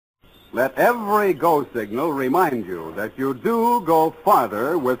Let every go signal remind you that you do go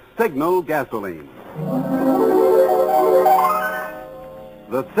farther with Signal gasoline.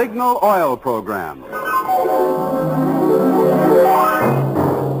 The Signal Oil Program.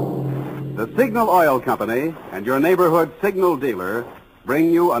 The Signal Oil Company and your neighborhood Signal dealer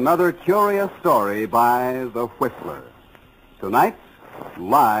bring you another curious story by The Whistler. Tonight's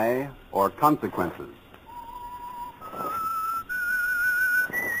Lie or Consequences.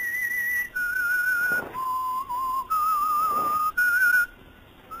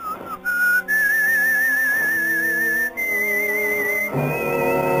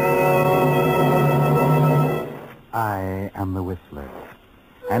 I am the Whistler,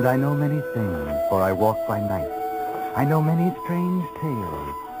 and I know many things, for I walk by night. I know many strange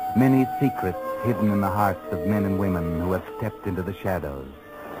tales, many secrets hidden in the hearts of men and women who have stepped into the shadows.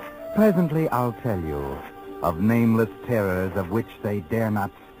 Presently I'll tell you of nameless terrors of which they dare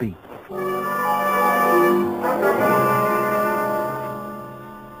not speak.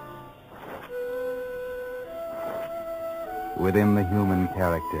 Within the human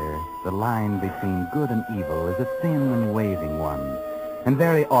character, the line between good and evil is a thin and waving one. And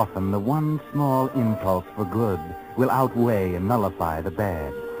very often the one small impulse for good will outweigh and nullify the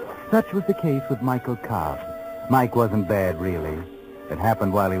bad. Such was the case with Michael Cobb. Mike wasn't bad, really. It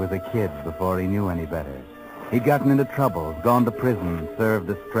happened while he was a kid before he knew any better. He'd gotten into trouble, gone to prison, served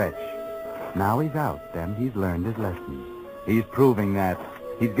a stretch. Now he's out, and he's learned his lesson. He's proving that.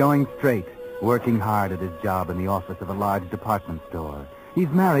 He's going straight, working hard at his job in the office of a large department store. He's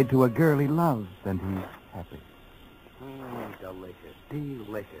married to a girl he loves, and he's happy. Delicious,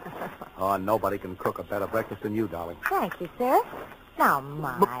 delicious. Oh, nobody can cook a better breakfast than you, darling. Thank you, sir. Now,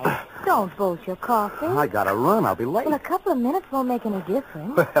 Mike, don't bolt your coffee. I gotta run. I'll be late. Well, a couple of minutes won't make any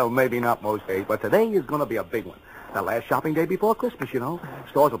difference. Well, maybe not most days, but today is going to be a big one. The last shopping day before Christmas, you know.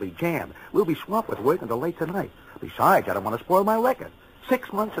 Stores will be jammed. We'll be swamped with work until late tonight. Besides, I don't want to spoil my record.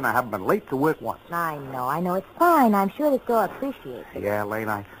 6 months and I haven't been late to work once. I know. It's fine. I'm sure the store appreciates it. Yeah, Lane,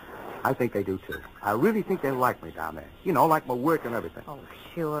 I think they do, too. I really think they like me down there. You know, like my work and everything. Oh,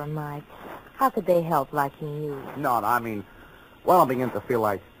 sure, Mike. How could they help liking you? No, I mean, well, I'm beginning to feel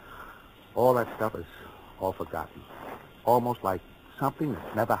like all that stuff is all forgotten. Almost like something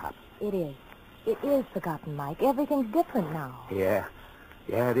that's never happened. It is. It is forgotten, Mike. Everything's different now. Yeah,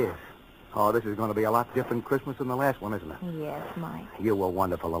 it is. Oh, this is going to be a lot different Christmas than the last one, isn't it? Yes, Mike. You were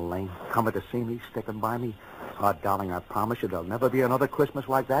wonderful, Elaine. Coming to see me, sticking by me. Oh, darling, I promise you there'll never be another Christmas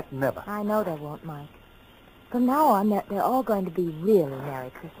like that. Never. I know there won't, Mike. From now on, they're all going to be really Merry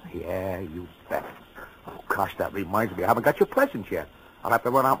Christmas. Yeah, you bet. Oh, gosh, that reminds me. I haven't got your presents yet. I'll have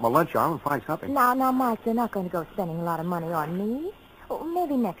to run out my lunch hour and find something. Now, Mike, they're not going to go spending a lot of money on me. Oh,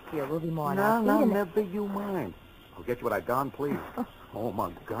 maybe next year we'll be more on our feet. No, never you mind. I'll get you what I done, please. Oh,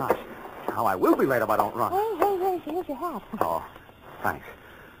 my gosh. Now, I will be late if I don't run. Hey, here's your hat. Oh, thanks.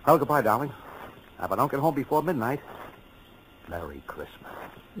 Well, goodbye, darling. If I don't get home before midnight, Merry Christmas.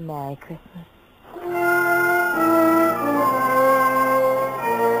 Merry Christmas.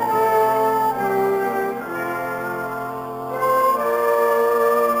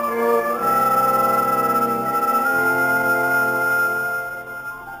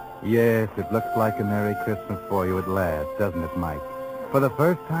 Yes, it looks like a Merry Christmas for you at last, doesn't it, Mike? For the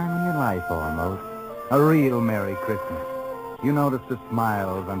first time in your life, almost. A real Merry Christmas. You notice the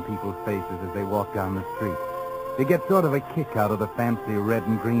smiles on people's faces as they walk down the street. You get sort of a kick out of the fancy red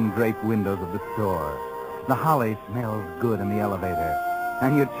and green draped windows of the store. The holly smells good in the elevator.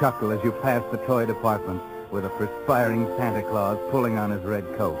 And you chuckle as you pass the toy department with a perspiring Santa Claus pulling on his red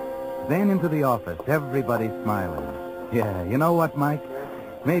coat. Then into the office, everybody smiling. Yeah, you know what, Mike?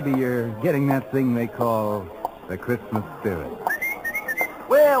 Maybe you're getting that thing they call the Christmas spirit.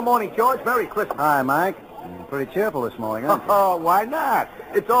 Well, morning, George. Merry Christmas. Hi, Mike. You're pretty cheerful this morning, aren't you? Oh, why not?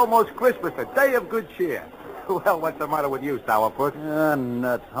 It's almost Christmas, a day of good cheer. Well, what's the matter with you, Sourpuss?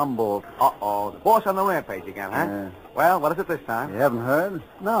 Nuts, Humboldt. Uh-oh, the boss on the rampage again, huh? Yeah. Well, what is it this time? You haven't heard?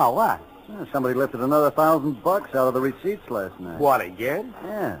 No, what? Somebody lifted another $1,000 out of the receipts last night. What, again?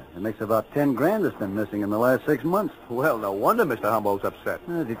 Yeah, it makes about 10 grand that's been missing in the last 6 months. Well, no wonder Mr. Humboldt's upset.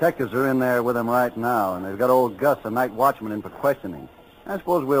 The detectives are in there with him right now, and they've got old Gus, the night watchman, in for questioning. I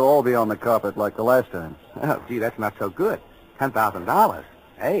suppose we'll all be on the carpet like the last time. Oh, gee, that's not so good. $10,000.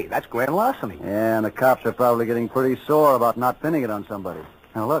 Hey, that's grand larceny. Yeah, and the cops are probably getting pretty sore about not pinning it on somebody.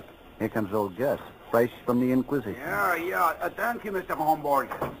 Now, look, here comes old Gus, fresh from the Inquisition. Yeah. Thank you, Mr. Humboldt.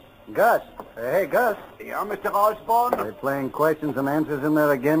 Gus. Hey, Gus. Yeah, Mr. Osborne? Are they playing questions and answers in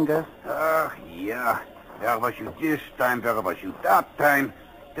there again, Gus? Yeah. There was you this time, there was you that time.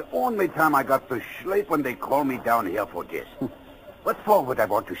 The only time I got to sleep when they called me down here for this. What for would I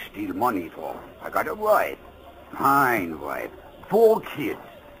want to steal money for? I got a wife. Fine wife. 4 kids.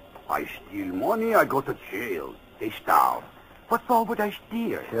 I steal money, I go to jail. They starve. What for would I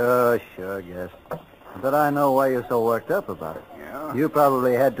steal? Sure, guess. But I know why you're so worked up about it. Yeah? You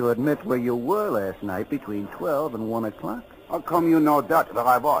probably had to admit where you were last night between 12 and 1 o'clock. How come you know that, where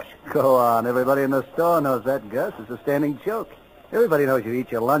I was? Go on. Everybody in the store knows that, Gus. It's a standing joke. Everybody knows you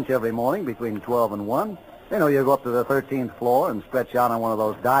eat your lunch every morning between 12 and 1. They know you go up to the 13th floor and stretch out on one of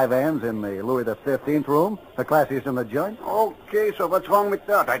those divans in the Louis the 15th room, the classiest in the joint. Okay, so what's wrong with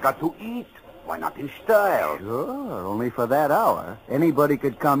that? I got to eat. Why not in style? Sure, only for that hour. Anybody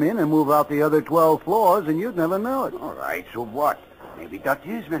could come in and move out the other 12 floors, and you'd never know it. All right, so what? Maybe that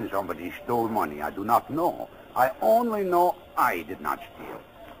is when somebody stole money. I do not know. I only know I did not steal.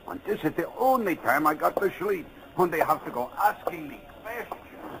 And this is the only time I got to sleep, when they have to go asking me questions.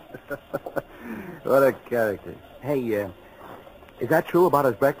 What a character. Hey, is that true about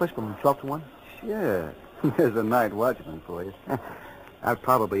his breakfast from 12 to 1? Sure. There's a night watchman for you. That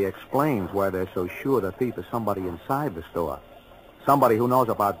probably explains why they're so sure the thief is somebody inside the store. Somebody who knows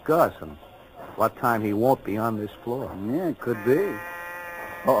about Gus and what time he won't be on this floor. Yeah, it could be.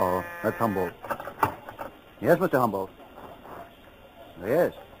 Uh-oh, that's Humboldt. Yes, Mr. Humboldt.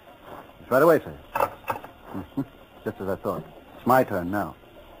 Yes. It's right away, sir. Just as I thought. It's my turn now.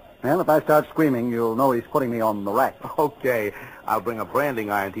 Well, if I start screaming, you'll know he's putting me on the rack. Okay, I'll bring a branding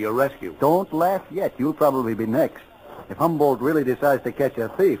iron to your rescue. Don't laugh yet. You'll probably be next. If Humboldt really decides to catch a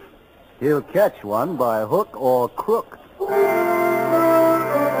thief, he'll catch one by hook or crook.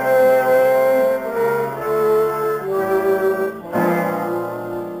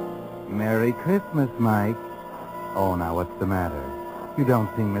 Merry Christmas, Mike. Oh, now what's the matter? You don't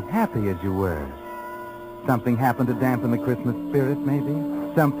seem as happy as you were. Something happened to dampen the Christmas spirit, maybe?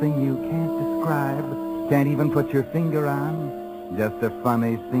 Something you can't describe, can't even put your finger on? Just a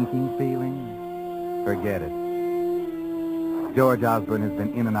funny, sinking feeling? Forget it. George Osborne has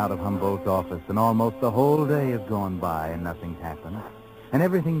been in and out of Humboldt's office, and almost the whole day has gone by and nothing's happened. And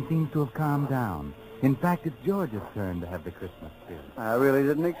everything seems to have calmed down. In fact, it's George's turn to have the Christmas spirit. I really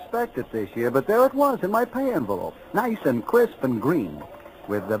didn't expect it this year, but there it was in my pay envelope. Nice and crisp and green.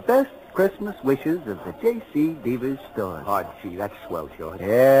 With the best Christmas wishes of the J.C. Deaver's store. Oh, gee, that's swell, George.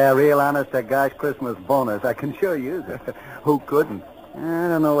 Yeah, real honest-to-gosh Christmas bonus. I can sure use it. Who couldn't? I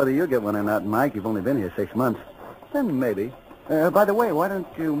don't know whether you'll get one or not, Mike. You've only been here 6 months. Then maybe. By the way, why don't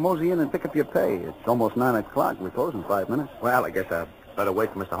you mosey in and pick up your pay? It's almost 9 o'clock. We close in 5 minutes. Well, I guess I'd better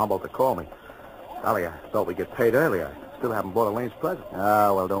wait for Mr. Humboldt to call me. Golly, I thought we'd get paid earlier. I still haven't bought Elaine's present.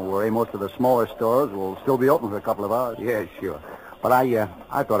 Ah, well, don't worry. Most of the smaller stores will still be open for a couple of hours. Yeah, sure. But I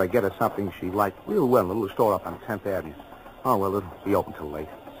thought I'd get her something she liked real well in a little store up on 10th Avenue. Oh, well, it'll be open till late.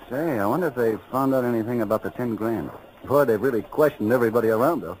 Say, I wonder if they found out anything about the 10 grand. Boy, they've really questioned everybody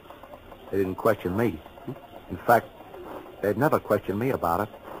around, though. They didn't question me. In fact, they'd never questioned me about it.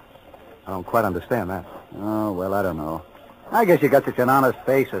 I don't quite understand that. Oh, well, I don't know. I guess you got such an honest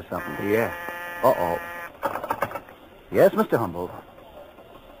face or something. Yeah. Uh-oh. Yes, Mr. Humboldt.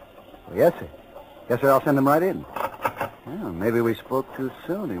 Yes, sir. Yes, sir, I'll send him right in. Well, maybe we spoke too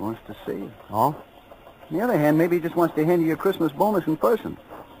soon. He wants to see you. Oh? On the other hand, maybe he just wants to hand you your Christmas bonus in person.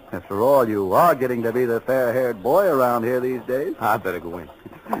 After all, you are getting to be the fair-haired boy around here these days. I'd better go in.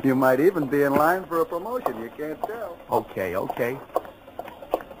 You might even be in line for a promotion. You can't tell. Okay.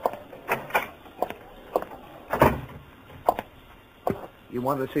 You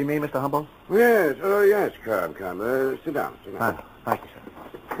wanted to see me, Mr. Humboldt? Yes, yes, come. Sit down. Thank you,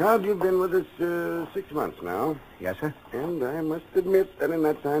 sir. Cobb, you've been with us 6 months now. Yes, sir? And I must admit that in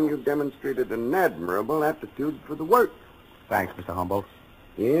that time you've demonstrated an admirable aptitude for the work. Thanks, Mr. Humboldt.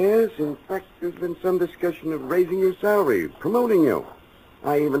 Yes, in fact, there's been some discussion of raising your salary, promoting you.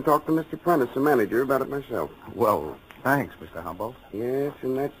 I even talked to Mr. Prentice, the manager, about it myself. Well, thanks, Mr. Humboldt. Yes,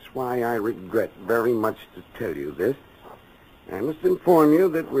 and that's why I regret very much to tell you this. I must inform you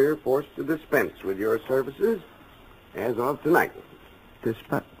that we're forced to dispense with your services as of tonight.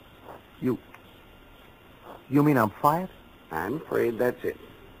 Dispense? You mean I'm fired? I'm afraid that's it.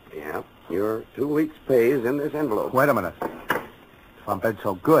 Yeah, your 2 weeks' pay is in this envelope. Wait a minute. If I'm been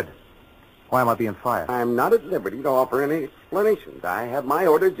so good, why am I being fired? I'm not at liberty to offer any explanations. I have my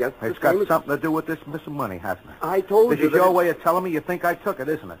orders just the It's same got as... something to do with this missing money, hasn't it? I told This you is that your it- way of telling me you think I took it,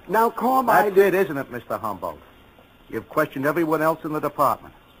 isn't it? Now, Cobb, I That's did... it, isn't it, Mr. Humboldt? You've questioned everyone else in the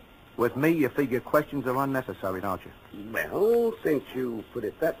department. With me, you figure questions are unnecessary, don't you? Well, since you put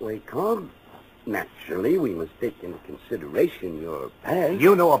it that way, Cobb, naturally we must take into consideration your past.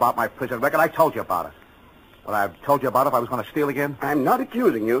 You know about my prison record. I told you about it. But I've told you about it if I was going to steal again. I'm not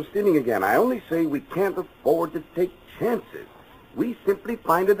accusing you of stealing again. I only say we can't afford to take chances. We simply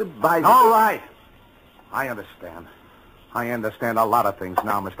find it advisable... All right. I understand. I understand a lot of things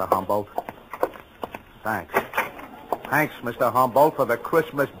now, Mr. Humboldt. Thanks. Thanks, Mr. Humboldt, for the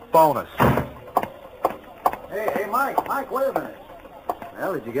Christmas bonus. Hey, Mike. Mike, wait a minute.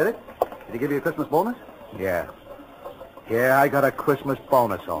 Well, did you get it? Did he give you a Christmas bonus? Yeah. Yeah, I got a Christmas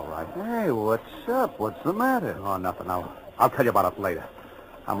bonus, all right. Hey, what's up? What's the matter? Oh, nothing. I'll tell you about it later.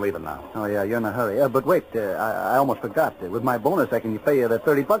 I'm leaving now. Oh, yeah, you're in a hurry. But wait, I almost forgot. With my bonus, I can pay you the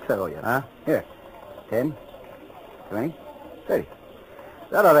 $30 I owe you. Huh? Here. 10, 20, 30.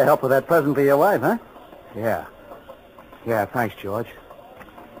 That ought to help with that present for your wife, huh? Yeah. Yeah, thanks, George.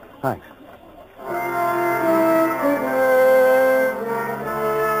 Thanks.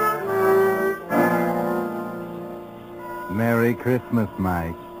 Merry Christmas,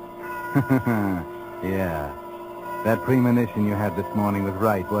 Mike. Yeah. That premonition you had this morning was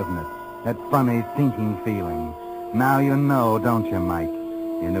right, wasn't it? That funny, sinking feeling. Now you know, don't you, Mike?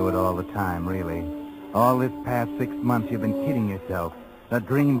 You knew it all the time, really. All this past 6 months you've been kidding yourself. The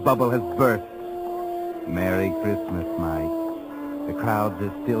dream bubble has burst. Merry Christmas, Mike. The crowds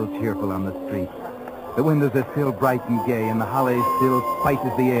are still cheerful on the streets. The windows are still bright and gay, and the holly still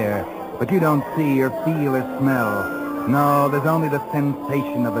spices the air. But you don't see or feel or smell. No, there's only the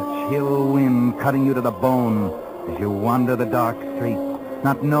sensation of a chill wind cutting you to the bone as you wander the dark streets,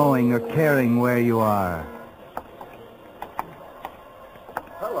 not knowing or caring where you are.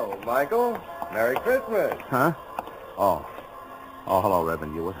 Hello, Michael. Merry Christmas. Huh? Oh, hello,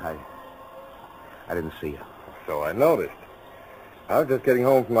 Reverend Hewitt. I didn't see you. So I noticed. I was just getting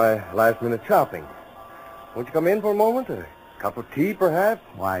home from my last-minute shopping. Won't you come in for a moment? A cup of tea, perhaps?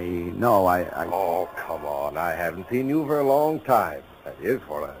 Why, no, I... Oh, come on. I haven't seen you for a long time. That is,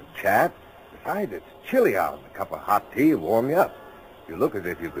 for a chat. Besides, it's chilly out. A cup of hot tea will warm you up. You look as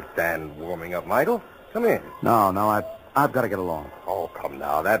if you could stand warming up, Michael. Come in. No, I've got to get along. Oh, come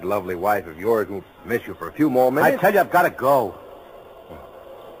now. That lovely wife of yours won't miss you for a few more minutes. I tell you, I've got to go.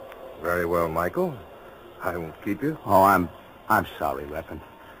 Very well, Michael. I won't keep you. Oh, I'm sorry, Reverend.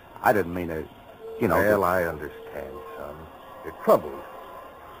 I didn't mean to, Well, I understand, son. You're troubled.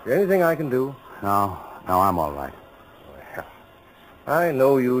 Is there anything I can do? No, I'm all right. Well, I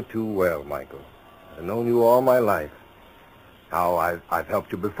know you too well, Michael. I've known you all my life. Now, I've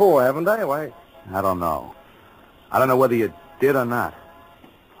helped you before, haven't I? Why? I don't know. I don't know whether you did or not.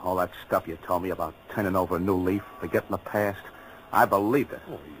 All that stuff you told me about turning over a new leaf, forgetting the past, I believed it.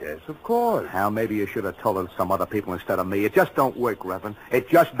 Oh, yes, of course. Now, maybe you should have told it to some other people instead of me. It just don't work, Reverend. It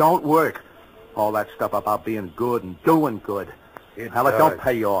just don't work. All that stuff about being good and doing good. It don't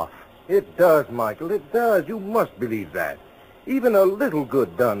pay off. It does, Michael. It does. You must believe that. Even a little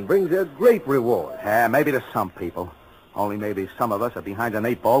good done brings a great reward. Yeah, maybe to some people. Only maybe some of us are behind an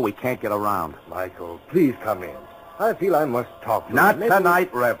 8-ball we can't get around. Michael, please come in. I feel I must talk to you. Not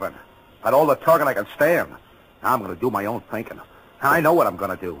tonight, Reverend. Got all the talking I can stand. Now I'm going to do my own thinking. I know what I'm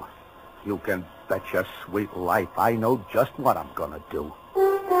going to do. You can bet your sweet life I know just what I'm going to do.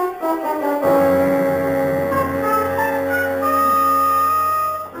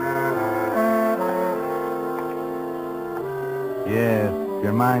 Yes,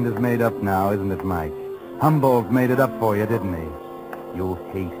 your mind is made up now, isn't it, Mike? Humboldt made it up for you, didn't he? You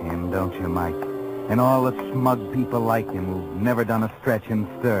hate him, don't you, Mike? And all the smug people like him who've never done a stretch and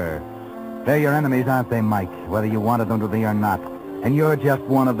stir. They're your enemies, aren't they, Mike? Whether you wanted them to be or not. And you're just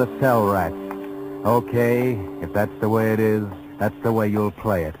one of the cell rats. Okay, if that's the way it is, that's the way you'll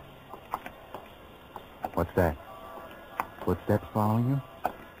play it. What's that? Footsteps following you?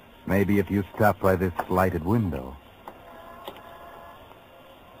 Maybe if you stop by this lighted window.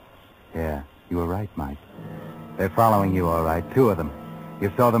 Yeah, you were right, Mike. They're following you, all right, 2 of them.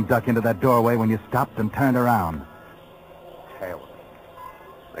 You saw them duck into that doorway when you stopped and turned around. Tail me.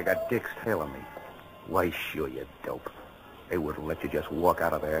 They got Dick's tail on me. Why, sure, you dope. They wouldn't let you just walk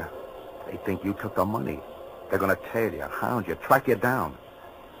out of there. They think you took the money. They're going to tail you, hound you, track you down.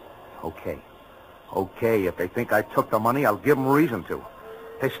 Okay, if they think I took the money, I'll give them reason to.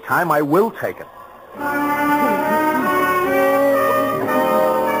 This time I will take it.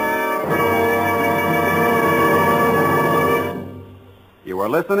 You are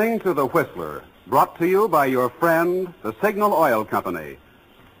listening to The Whistler, brought to you by your friend, the Signal Oil Company.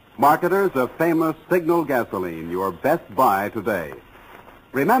 Marketers of famous Signal gasoline, your best buy today.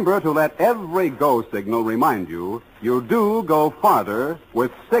 Remember to let every go signal remind you do go farther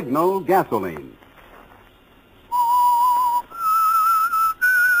with Signal gasoline.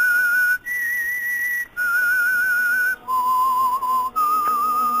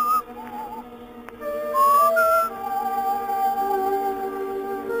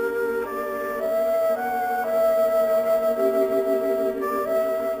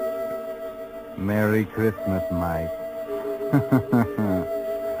 Merry Christmas, Mike.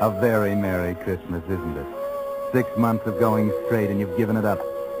 A very Merry Christmas, isn't it? 6 months of going straight and you've given it up.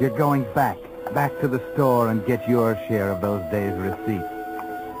 You're going back to the store and get your share of those days' receipts.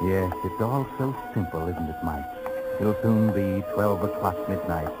 Yes, it's all so simple, isn't it, Mike? It'll soon be 12 o'clock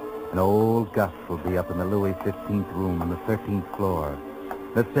midnight, and old Gus will be up in the Louis 15th room on the 13th floor.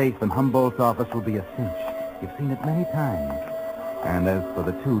 The safe in Humboldt's office will be a cinch. You've seen it many times. And as for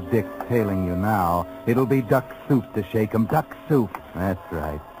the two dicks tailing you now, it'll be duck soup to shake 'em. Duck soup. That's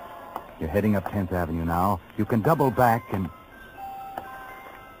right. You're heading up 10th Avenue now. You can double back and...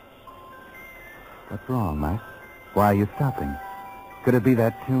 What's wrong, Mike? Why are you stopping? Could it be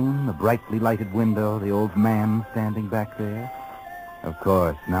that tune, the brightly lighted window, the old man standing back there? Of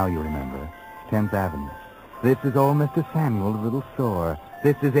course, now you remember. 10th Avenue. This is old Mr. Samuel's little store.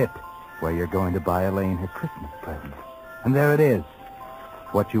 This is it, where you're going to buy Elaine her Christmas present. And there it is.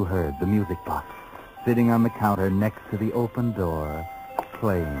 What you heard, the music box, sitting on the counter next to the open door,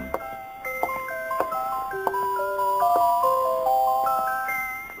 playing.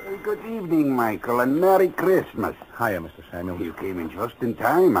 Good evening, Michael, and Merry Christmas. Hiya, Mr. Samuel. You came in just in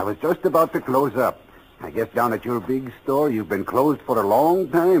time. I was just about to close up. I guess down at your big store you've been closed for a long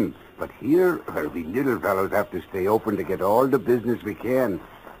time. But here, well, we little fellows have to stay open to get all the business we can.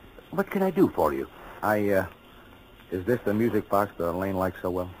 What can I do for you? Is this the music box that Elaine likes so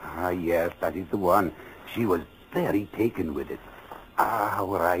well? Ah, yes, that is the one. She was very taken with it. Ah, how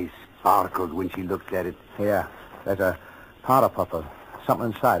her eyes sparkled when she looked at it. Yeah, there's a powder puff of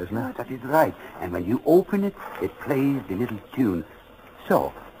something inside, isn't Ah, it? that is right. And when you open it, it plays the little tune.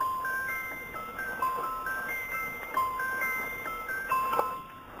 So.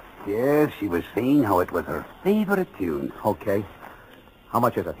 Yes, she was saying how it was her favorite tune. Okay. How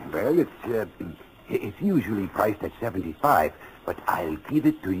much is it? Well, it's usually priced at $75, but I'll give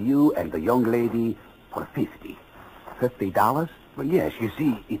it to you and the young lady for $50. $50? Well, yes, you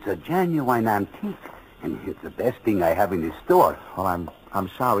see, it's a genuine antique, and it's the best thing I have in the store. Well, I'm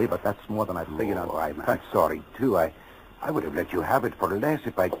sorry, but that's more than I figured Oh, on. I'm sorry, too. I would have let you have it for less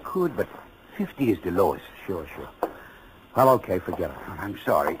if I could, but 50 is the lowest. Sure. Well, okay, forget it. I'm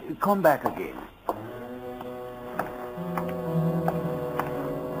sorry. Come back again.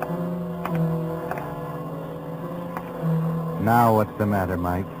 Now what's the matter,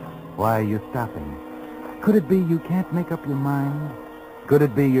 Mike? Why are you stopping? Could it be you can't make up your mind? Could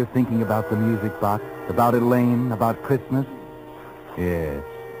it be you're thinking about the music box, about Elaine, about Christmas? Yes.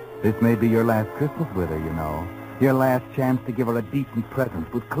 This may be your last Christmas with her, you know. Your last chance to give her a decent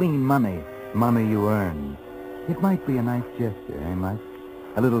present with clean money. Money you earned. It might be a nice gesture, eh, Mike?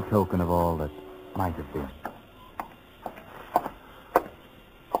 A little token of all that might have been.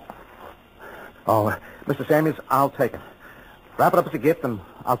 Oh, Mr. Samuels, I'll take it. Wrap it up as a gift, and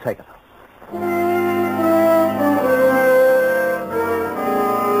I'll take it.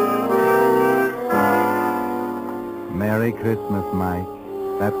 Merry Christmas, Mike.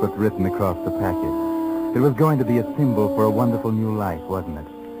 That's what's written across the package. It was going to be a symbol for a wonderful new life, wasn't it?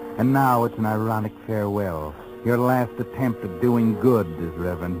 And now it's an ironic farewell. Your last attempt at doing good, as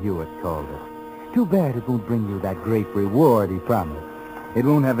Reverend Hewitt called it. Too bad it won't bring you that great reward he promised. It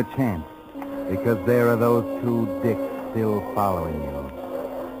won't have a chance, because there are those two dicks still following you.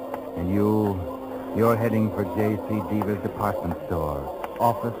 And you're heading for J.C. Deaver's department store,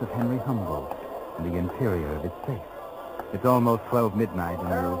 office of Henry Humboldt, and the interior of its safe. It's almost 12 midnight, and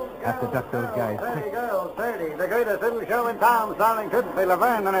you have to duck those guys quick. 30 girls, 30. The greatest little show in town, starring Tootsie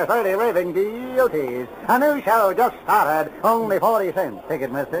Laverne and her 30 raving beauties. A new show just started. Only 40 cents.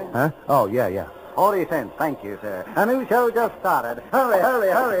 Ticket, mister? Huh? Oh, yeah. 40 cents. Thank you, sir. A new show just started.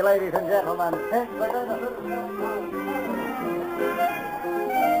 Hurry, ladies and gentlemen. It's the greatest little show in town.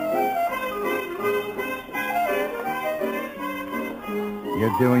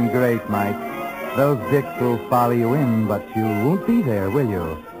 You're doing great, Mike. Those dicks will follow you in, but you won't be there, will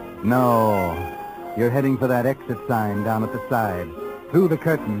you? No. You're heading for that exit sign down at the side. Through the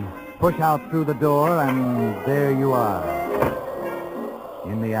curtain, push out through the door, and there you are.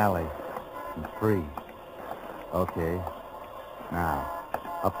 In the alley. And free. Okay. Now,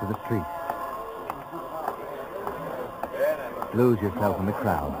 up to the street. Lose yourself in the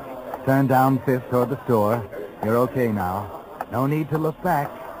crowd. Turn down Fifth toward the store. You're okay now. No need to look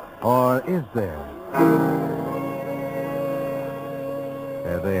back. Or is there?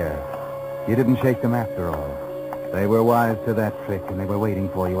 They're there. You didn't shake them after all. They were wise to that trick, and they were waiting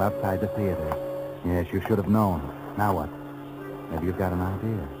for you outside the theater. Yes, you should have known. Now what? Maybe you've got an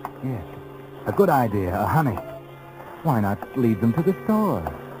idea. Yes. A good idea, honey. Why not lead them to the store?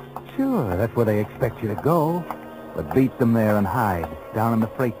 Sure, that's where they expect you to go. But beat them there and hide, down in the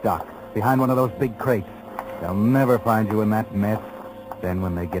freight dock, behind one of those big crates. They'll never find you in that mess. Then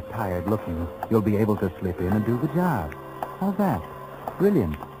when they get tired looking, you'll be able to slip in and do the job. How's that?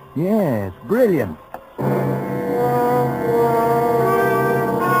 Brilliant. Yes, brilliant.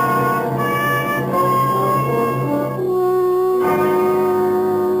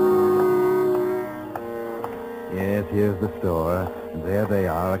 Yes, here's the store. There they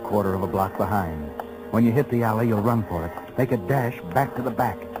are, a quarter of a block behind. When you hit the alley, you'll run for it. Make a dash back to the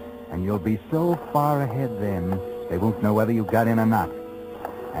back. And you'll be so far ahead then, they won't know whether you got in or not.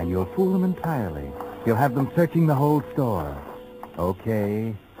 And you'll fool them entirely. You'll have them searching the whole store.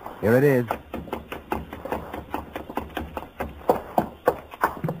 Okay, here it is.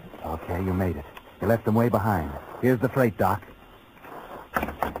 Okay, you made it. You left them way behind. Here's the freight, Doc.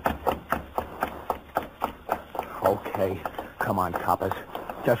 Okay. Come on, coppers.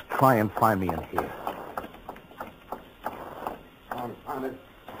 Just try and find me in here. Found it.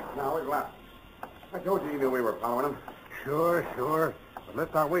 Now we've left. I told you we were following him. Sure. But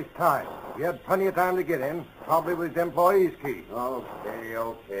let's not waste time. You had plenty of time to get in. Probably was the employee's key.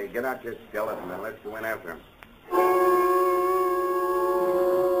 Okay. Get out your skeleton and let's go in after him.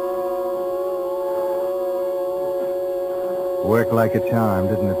 Worked like a charm,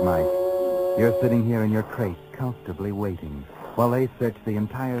 didn't it, Mike? You're sitting here in your crate, comfortably waiting, while they search the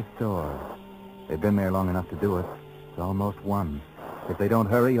entire store. They've been there long enough to do it. It's almost 1. If they don't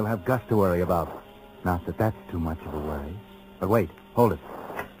hurry, you'll have Gus to worry about. Not that that's too much of a worry. But wait, hold it.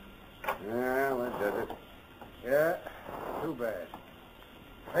 Yeah, that does it. Yeah, too bad.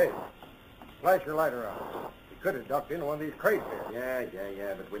 Hey, flash your lighter on. You could have ducked into one of these crates here.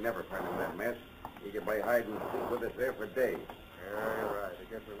 Yeah, but we never find him in that mess. He could play hide and seek with us there for days. Yeah, you're right.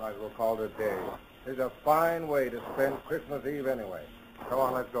 I guess we might as well call it a day. It's a fine way to spend Christmas Eve anyway. Come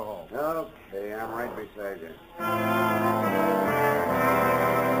on, let's go home. Okay, I'm right beside you.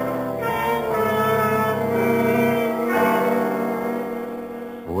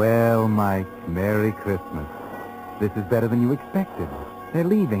 Well, Mike, Merry Christmas. This is better than you expected. They're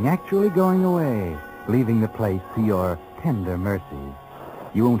leaving, actually going away, leaving the place to your tender mercies.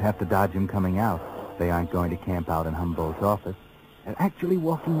 You won't have to dodge them coming out. They aren't going to camp out in Humboldt's office. They're actually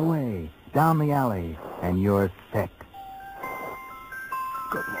walking away, down the alley, and you're set.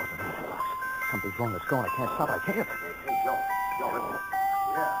 Good Lord, something's wrong with this going. I can't stop. I can't. Hey, Joe, listen.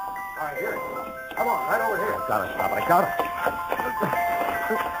 Yeah, I hear it. Come on, right over here. I gotta stop it. I gotta.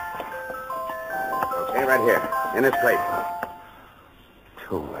 Okay, right here, in this crate.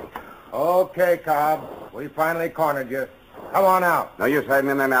 Too late. Okay, Cobb. We finally cornered you. Come on out. No use hiding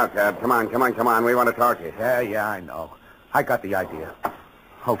in there now, Cab. Come on. We want to talk to you. Yeah, I know. I got the idea.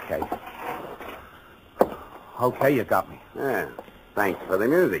 Okay. Okay, you got me. Yeah, thanks for the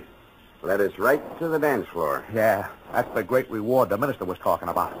music. Led us right to the dance floor. Yeah, that's the great reward the minister was talking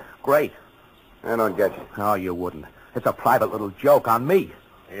about. Great. I don't get you. Oh, you wouldn't. It's a private little joke on me.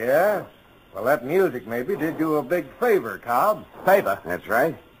 Yeah? Well, that music maybe did you a big favor, Cobb. Favor? That's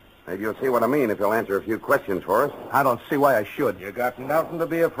right. Maybe you'll see what I mean if you'll answer a few questions for us. I don't see why I should. You got nothing to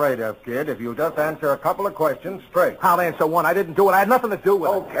be afraid of, kid, if you just answer a couple of questions straight. I'll answer one. I didn't do it. I had nothing to do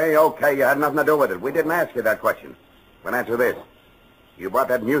with it. Okay. You had nothing to do with it. We didn't ask you that question. But answer this. You brought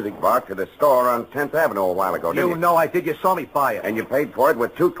that music box to the store on 10th Avenue a while ago, didn't you? You know I did. You saw me buy it. And you paid for it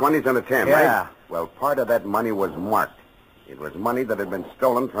with 2 20s and a 10, Yeah. right? Well, part of that money was marked. It was money that had been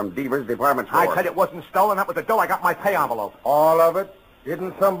stolen from Deaver's department store. I said it wasn't stolen. That was the dough. I got my pay envelope. All of it?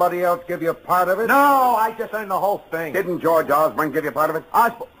 Didn't somebody else give you part of it? No, I just earned the whole thing. Didn't George Osborne give you part of it?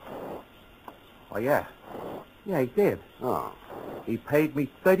 Oh, yeah. Yeah, he did. Oh, He paid me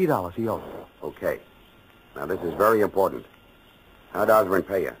 $30 he owed. okay. Now, this is very important. How'd Osborne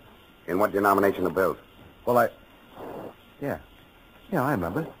pay you? In what denomination of bills? Well, Yeah, I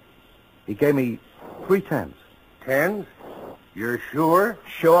remember. He gave me 3 tens. 10s? You're sure?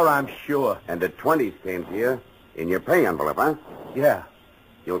 Sure, I'm sure. And the 20s came to you in your pay envelope, huh? Yeah,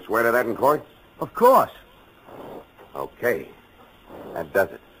 You'll swear to that in court? of course. Okay. That does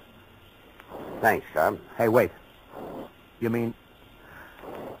it. Thanks, Cobb. Hey, wait. You mean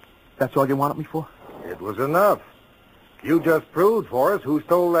that's all you wanted me for? It was enough. You just proved for us who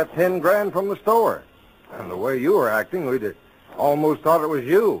stole that 10 grand from the store. And the way you were acting, we'd almost thought it was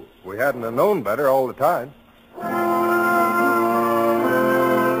you. We hadn't have known better all the time.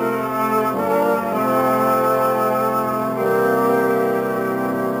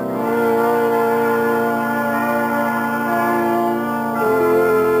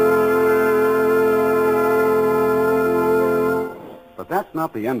 But that's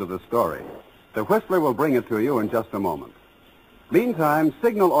not the end of the story. The Whistler will bring it to you in just a moment. Meantime,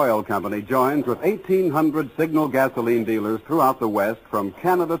 Signal Oil Company joins with 1,800 Signal gasoline dealers throughout the West from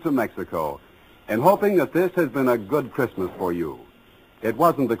Canada to Mexico in hoping that this has been a good Christmas for you. It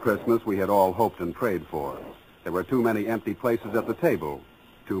wasn't the Christmas we had all hoped and prayed for. There were too many empty places at the table,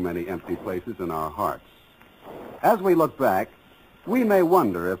 too many empty places in our hearts. As we look back, we may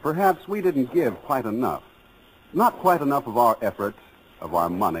wonder if perhaps we didn't give quite enough. Not quite enough of our efforts, of our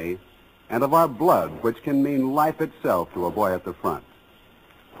money, and of our blood, which can mean life itself to a boy at the front.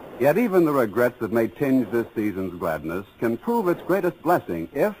 Yet even the regrets that may tinge this season's gladness can prove its greatest blessing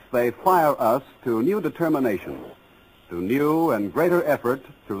if they fire us to new determination, to new and greater effort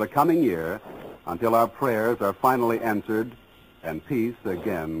through the coming year until our prayers are finally answered and peace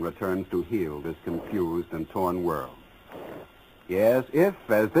again returns to heal this confused and torn world. Yes, if,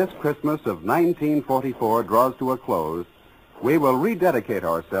 as this Christmas of 1944 draws to a close, we will rededicate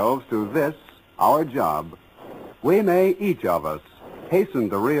ourselves to this, our job, we may, each of us, hasten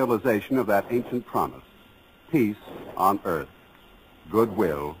the realization of that ancient promise, peace on earth,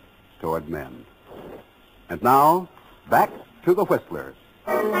 goodwill toward men. And now, back to the Whistler.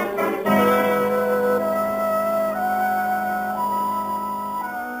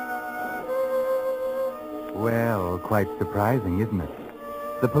 Well, quite surprising, isn't it?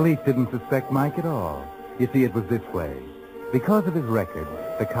 The police didn't suspect Mike at all. You see, it was this way. Because of his record,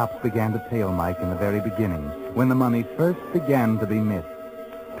 the cops began to tail Mike in the very beginning, when the money first began to be missed.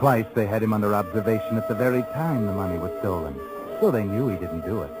 Twice they had him under observation at the very time the money was stolen, so they knew he didn't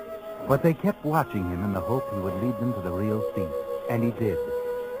do it. But they kept watching him in the hope he would lead them to the real thief, and he did.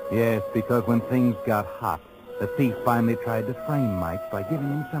 Yes, because when things got hot, the thief finally tried to frame Mike by giving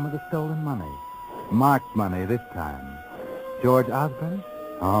him some of the stolen money. Marked money this time. George Osborne?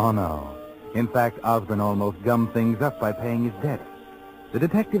 Oh, no. In fact, Osborne almost gummed things up by paying his debts. The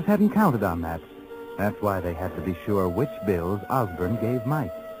detectives hadn't counted on that. That's why they had to be sure which bills Osborne gave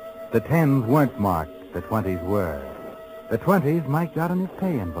Mike. The 10s weren't marked, the 20s were. The 20s Mike got in his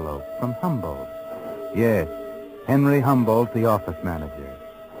pay envelope from Humboldt. Yes, Henry Humboldt, the office manager.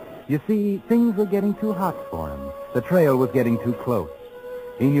 You see, things were getting too hot for him. The trail was getting too close.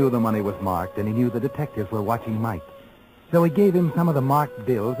 He knew the money was marked, and he knew the detectives were watching Mike. So he gave him some of the marked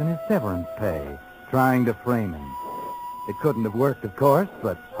bills in his severance pay, trying to frame him. It couldn't have worked, of course,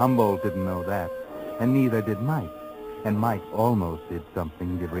 but Humboldt didn't know that, and neither did Mike. And Mike almost did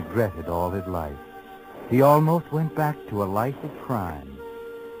something he regretted all his life. He almost went back to a life of crime.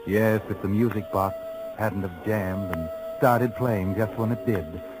 Yes, if the music box hadn't have jammed and started playing just when it did,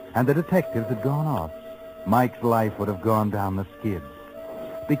 and the detectives had gone off, Mike's life would have gone down the skids.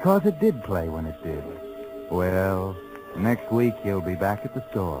 Because it did play when it did. Well, next week he'll be back at the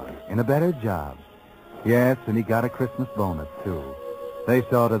store, in a better job. Yes, and he got a Christmas bonus, too. They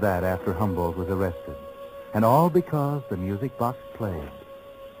saw to that after Humboldt was arrested. And all because the music box played.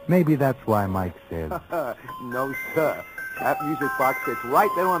 Maybe that's why Mike said... No, sir. That music box sits right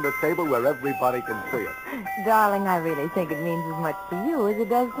there on the table where everybody can see it. Darling, I really think it means as much to you as it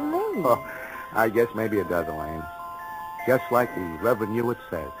does to me. Oh, I guess maybe it does, Elaine. Just like the Reverend Hewitt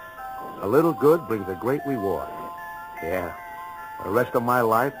says, a little good brings a great reward. Yeah, for the rest of my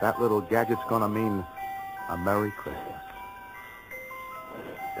life, that little gadget's gonna mean a Merry Christmas.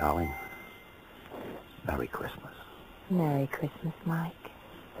 Darling, Merry Christmas. Merry Christmas, Mike.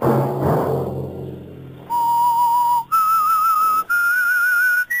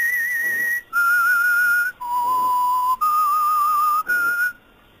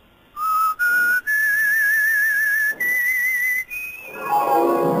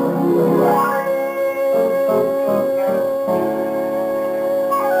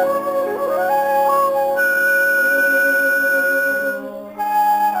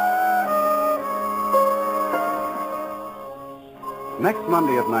 Next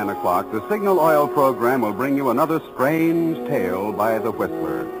Monday at 9 o'clock, the Signal Oil program will bring you another strange tale by the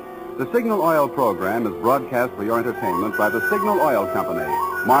Whistler. The Signal Oil program is broadcast for your entertainment by the Signal Oil Company,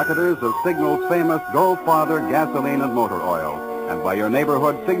 marketers of Signal's famous Go Farther gasoline and motor oil, and by your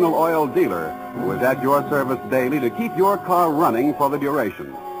neighborhood Signal Oil dealer, who is at your service daily to keep your car running for the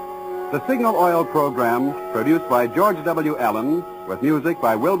duration. The Signal Oil program, produced by George W. Allen, with music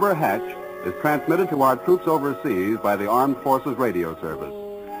by Wilbur Hatch, is transmitted to our troops overseas by the Armed Forces Radio Service.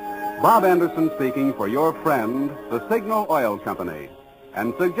 Bob Anderson speaking for your friend, the Signal Oil Company,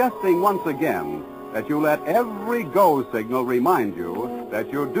 and suggesting once again that you let every go signal remind you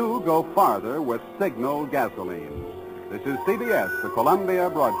that you do go farther with Signal gasoline. This is CBS, the Columbia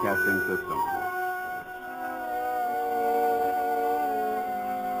Broadcasting System.